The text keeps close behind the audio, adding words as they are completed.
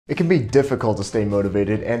It can be difficult to stay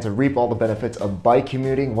motivated and to reap all the benefits of bike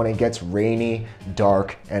commuting when it gets rainy,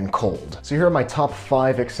 dark, and cold. So here are my top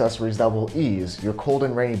 5 accessories that will ease your cold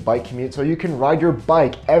and rainy bike commute so you can ride your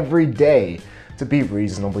bike every day to be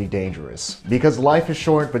reasonably dangerous. Because life is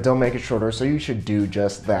short, but don't make it shorter, so you should do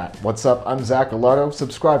just that. What's up? I'm Zach Gallardo.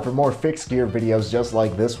 Subscribe for more fixed gear videos just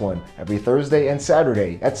like this one every Thursday and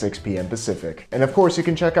Saturday at 6 p.m. Pacific. And of course, you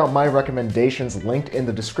can check out my recommendations linked in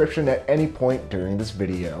the description at any point during this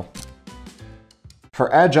video.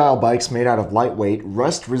 For agile bikes made out of lightweight,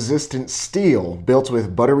 rust-resistant steel, built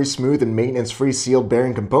with buttery smooth and maintenance-free sealed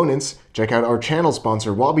bearing components, check out our channel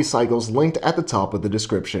sponsor Wabi Cycles linked at the top of the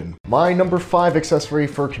description. My number 5 accessory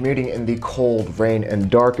for commuting in the cold, rain, and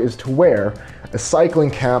dark is to wear a cycling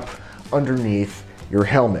cap underneath your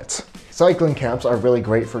helmet. Cycling caps are really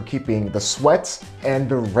great for keeping the sweat and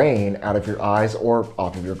the rain out of your eyes or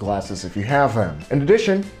off of your glasses if you have them. In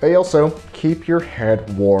addition, they also keep your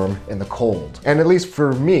head warm in the cold. And at least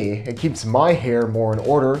for me, it keeps my hair more in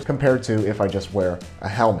order compared to if I just wear a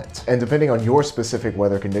helmet. And depending on your specific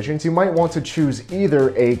weather conditions, you might want to choose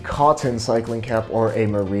either a cotton cycling cap or a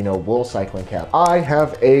merino wool cycling cap. I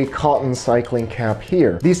have a cotton cycling cap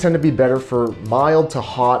here. These tend to be better for mild to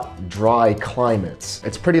hot, dry climates.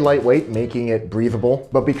 It's pretty lightweight, making it breathable,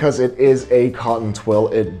 but because it is a cotton twill,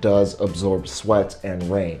 it does absorb sweat and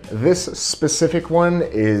rain. This specific one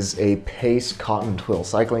is a Pace cotton twill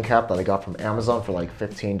cycling cap that I got from Amazon for like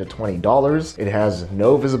 $15 to $20. It has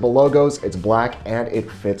no visible logos, it's black, and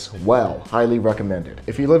it fits well. Highly recommended.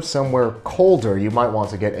 If you live somewhere colder, you might want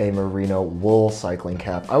to get a merino wool cycling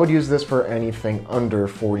cap. I would use this for anything under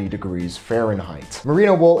 40 degrees Fahrenheit.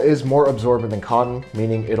 Merino wool is more absorbent than cotton,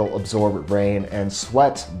 meaning it'll absorb rain and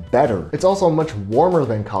sweat better. It's also much warmer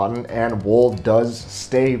than cotton, and wool does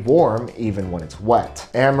stay warm even when it's wet.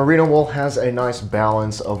 And merino wool has a nice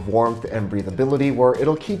balance of warmth and breathability where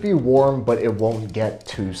it'll keep you warm but it won't get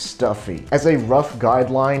too stuffy. As a rough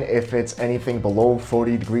guideline, if it's anything below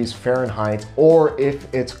 40 degrees Fahrenheit or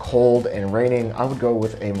if it's cold and raining, I would go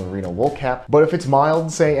with a merino wool cap. But if it's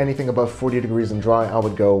mild, say anything above 40 degrees and dry, I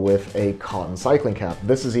would go with a cotton cycling cap.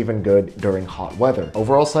 This is even good during hot weather.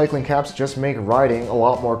 Overall, cycling caps just make riding a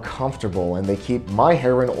lot more comfortable, and they keep my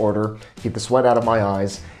hair in order, keep the sweat out of my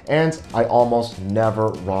eyes, and I almost never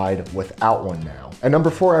ride without one now. And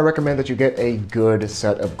number 4, I recommend that you get a good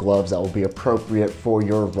set of gloves that will be appropriate for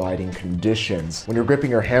your riding conditions. When you're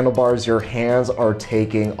gripping your handlebars, your hands are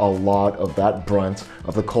taking a lot of that brunt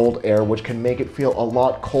of the cold air, which can make it feel a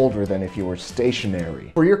lot colder than if you were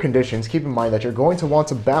stationary. For your conditions, keep in mind that you're going to want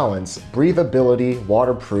to balance breathability,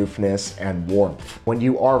 waterproofness, and warmth. When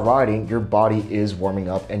you are riding, your body is warming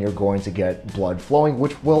up and you're going to get blood flowing,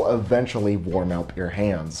 which will eventually warm up your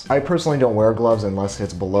hands. I personally don't wear gloves unless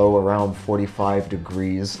it's below around 45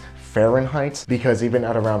 degrees Fahrenheit, because even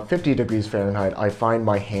at around 50 degrees Fahrenheit, I find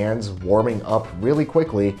my hands warming up really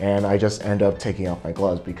quickly and I just end up taking off my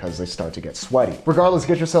gloves because they start to get sweaty. Regardless,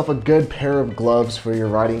 get yourself a good pair of gloves for your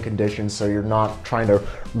riding conditions so you're not trying to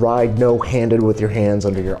ride no-handed with your hands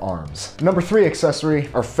under your arms. Number 3 accessory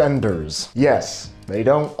are fenders. Yes, they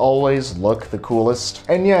don't always look the coolest.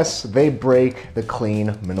 And yes, they break the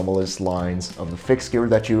clean, minimalist lines of the fixed gear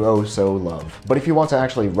that you oh so love. But if you want to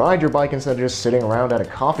actually ride your bike instead of just sitting around at a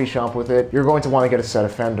coffee shop with it, you're going to want to get a set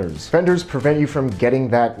of fenders. Fenders prevent you from getting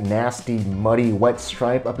that nasty, muddy, wet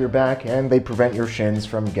stripe up your back, and they prevent your shins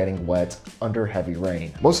from getting wet under heavy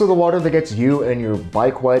rain. Most of the water that gets you and your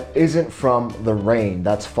bike wet isn't from the rain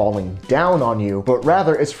that's falling down on you, but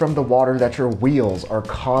rather it's from the water that your wheels are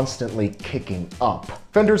constantly kicking up.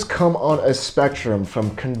 Fenders come on a spectrum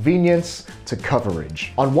from convenience to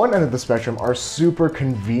coverage. On one end of the spectrum are super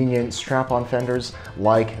convenient strap-on fenders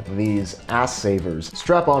like these ass savers.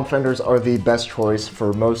 Strap-on fenders are the best choice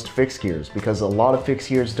for most fixed gears because a lot of fixed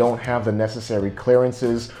gears don't have the necessary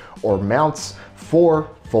clearances or mounts for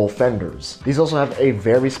full fenders. These also have a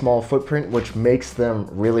very small footprint, which makes them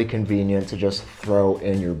really convenient to just throw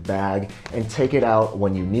in your bag and take it out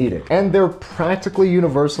when you need it. And they're practically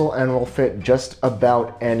universal and will fit just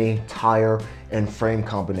about any tire and frame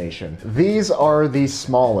combination. These are the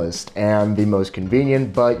smallest and the most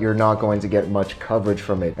convenient, but you're not going to get much coverage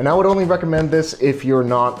from it. And I would only recommend this if you're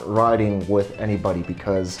not riding with anybody,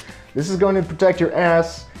 because this is going to protect your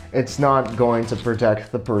ass. It's not going to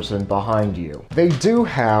protect the person behind you. They do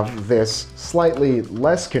have this slightly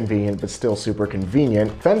less convenient but still super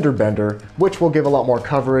convenient Fendor Bendor, which will give a lot more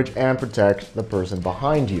coverage and protect the person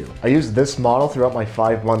behind you. I used this model throughout my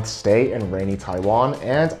 5-month stay in rainy Taiwan,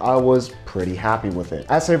 and I was pretty happy with it.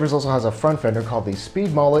 Savers also has a front fender called the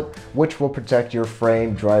Speed Mullet, which will protect your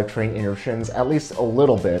frame, drivetrain, and your shins at least a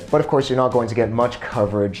little bit, but of course you're not going to get much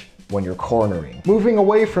coverage when you're cornering. Moving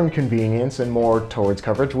away from convenience and more towards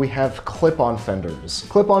coverage, we have clip-on fenders.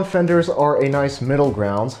 Clip-on fenders are a nice middle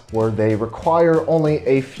ground where they require only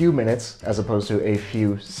a few minutes as opposed to a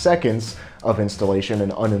few seconds of installation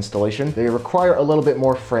and uninstallation. They require a little bit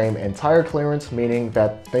more frame and tire clearance, meaning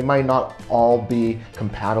that they might not all be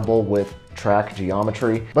compatible with track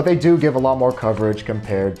geometry, but they do give a lot more coverage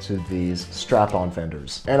compared to these strap-on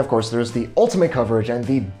fenders. And of course, there's the ultimate coverage and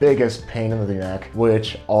the biggest pain in the neck,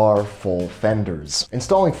 which are full fenders.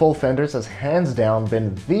 Installing full fenders has hands down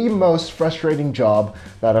been the most frustrating job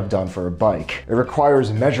that I've done for a bike. It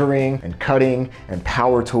requires measuring and cutting and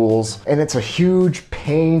power tools, and it's a huge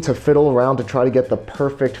pain to fiddle around to try to get the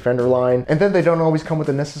perfect fender line. And then they don't always come with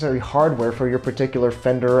the necessary hardware for your particular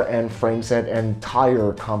fender and frame set and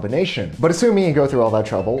tire combination. But assuming you go through all that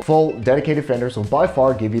trouble, full dedicated fenders will by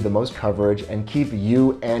far give you the most coverage and keep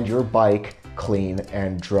you and your bike clean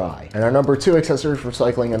and dry. And our number 2 accessory for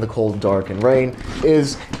cycling in the cold, dark, and rain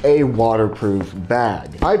is a waterproof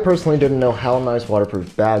bag. I personally didn't know how nice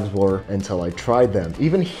waterproof bags were until I tried them.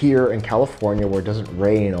 Even here in California, where it doesn't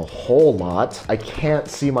rain a whole lot, I can't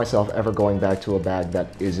see myself ever going back to a bag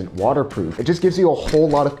that isn't waterproof. It just gives you a whole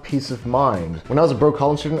lot of peace of mind. When I was a broke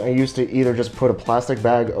college student, I used to either just put a plastic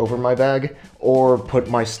bag over my bag or put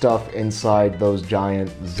my stuff inside those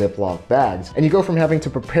giant Ziploc bags. And you go from having to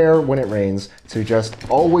prepare when it rains to just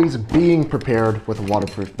always being prepared with a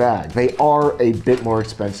waterproof bag. They are a bit more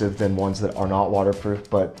expensive than ones that are not waterproof,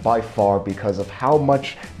 but by far, because of how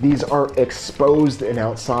much these are exposed and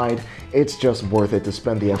outside, it's just worth it to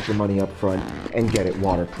spend the extra money up front and get it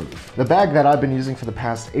waterproof. The bag that I've been using for the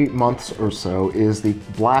past 8 months or so is the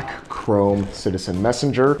black chrome Citizen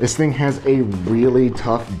Messenger. This thing has a really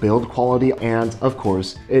tough build quality, and of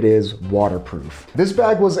course, it is waterproof. This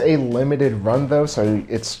bag was a limited run though, so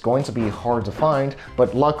it's going to be hard to find,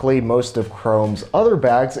 but luckily most of Chrome's other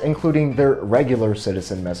bags, including their regular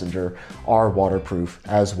Citizen Messenger, are waterproof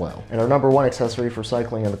as well. And our number 1 accessory for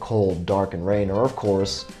cycling in the cold, dark, and rain are, of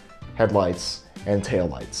course, headlights and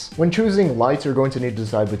taillights. When choosing lights, you're going to need to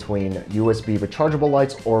decide between USB rechargeable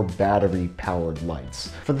lights or battery-powered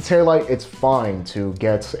lights. For the taillight, it's fine to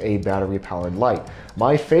get a battery-powered light.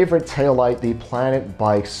 My favorite taillight, the Planet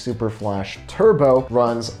Bike Super Flash Turbo,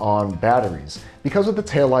 runs on batteries. Because with the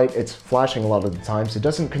taillight, it's flashing a lot of the time, so it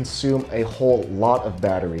doesn't consume a whole lot of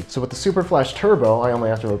battery. So with the Super Flash Turbo, I only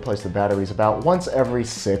have to replace the batteries about once every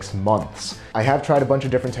 6 months. I have tried a bunch of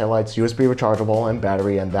different taillights, USB rechargeable and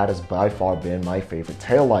battery, and that has by far been my favorite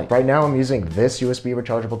taillight. Right now I'm using this USB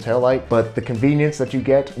rechargeable taillight, but the convenience that you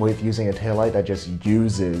get with using a taillight that just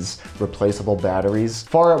uses replaceable batteries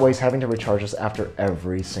far outweighs having to recharge this after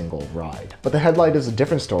every single ride. But the headlight is a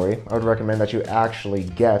different story. I would recommend that you actually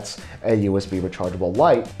get a USB rechargeable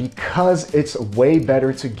light because it's way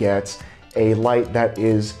better to get a light that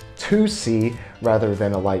is to see rather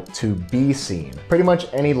than a light to be seen. Pretty much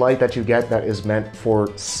any light that you get that is meant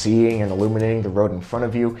for seeing and illuminating the road in front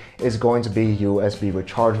of you is going to be USB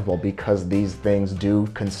rechargeable because these things do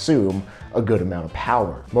consume a good amount of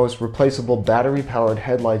power. Most replaceable battery-powered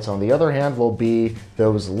headlights, on the other hand, will be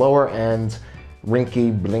those lower-end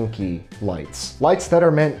rinky blinky lights. Lights that are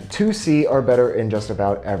meant to see are better in just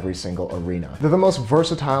about every single arena. They're the most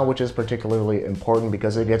versatile, which is particularly important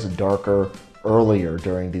because it gets darker earlier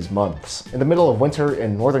during these months. In the middle of winter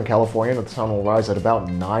in Northern California, the sun will rise at about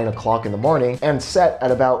 9 o'clock in the morning and set at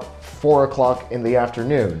about 4 o'clock in the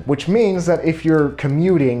afternoon, which means that if you're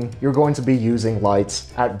commuting, you're going to be using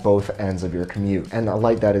lights at both ends of your commute. And a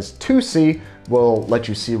light that is to see will let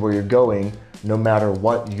you see where you're going no matter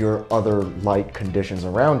what your other light conditions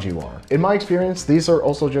around you are. In my experience, these are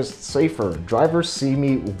also just safer. Drivers see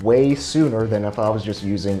me way sooner than if I was just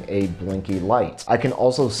using a blinky light. I can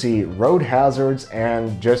also see road hazards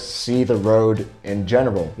and just see the road in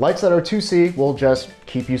general. Lights that are 2C will just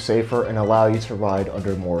keep you safer and allow you to ride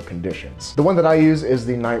under more conditions. The one that I use is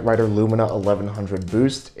the Knight Rider Lumina 1100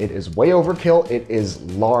 Boost. It is way overkill, it is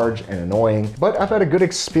large and annoying, but I've had a good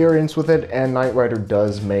experience with it, and Knight Rider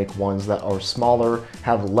does make ones that are smaller,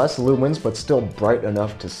 have less lumens, but still bright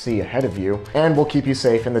enough to see ahead of you, and will keep you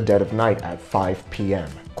safe in the dead of night at 5 p.m.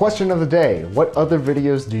 Question of the day: what other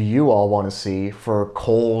videos do you all want to see for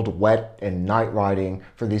cold, wet, and night riding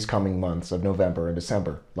for these coming months of November and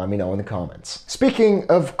December? Let me know in the comments. Speaking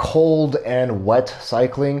of cold and wet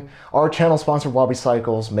cycling, our channel sponsor Wabi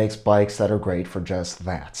Cycles makes bikes that are great for just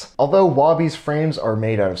that. Although Wabi's frames are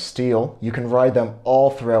made out of steel, you can ride them all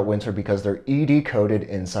throughout winter because they're ED coated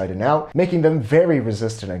inside and out, making them very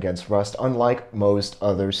resistant against rust, unlike most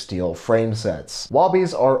other steel frame sets.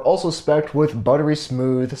 Wabi's are also spec'd with buttery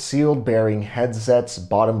smooth smooth sealed bearing headsets,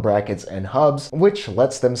 bottom brackets, and hubs, which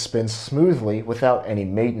lets them spin smoothly without any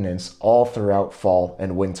maintenance all throughout fall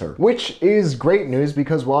and winter. Which is great news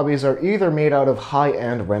because Wabis are either made out of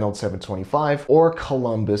high-end Reynolds 725 or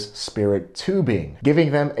Columbus Spirit tubing,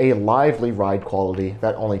 giving them a lively ride quality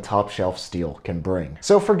that only top-shelf steel can bring.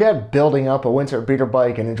 So forget building up a winter beater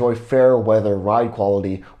bike and enjoy fair weather ride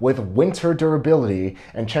quality with winter durability,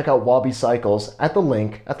 and check out Wabi Cycles at the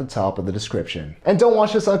link at the top of the description. And don't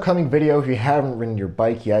watch this upcoming video if you haven't ridden your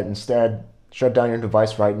bike yet. Instead, shut down your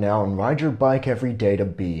device right now and ride your bike every day to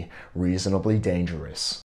be reasonably dangerous.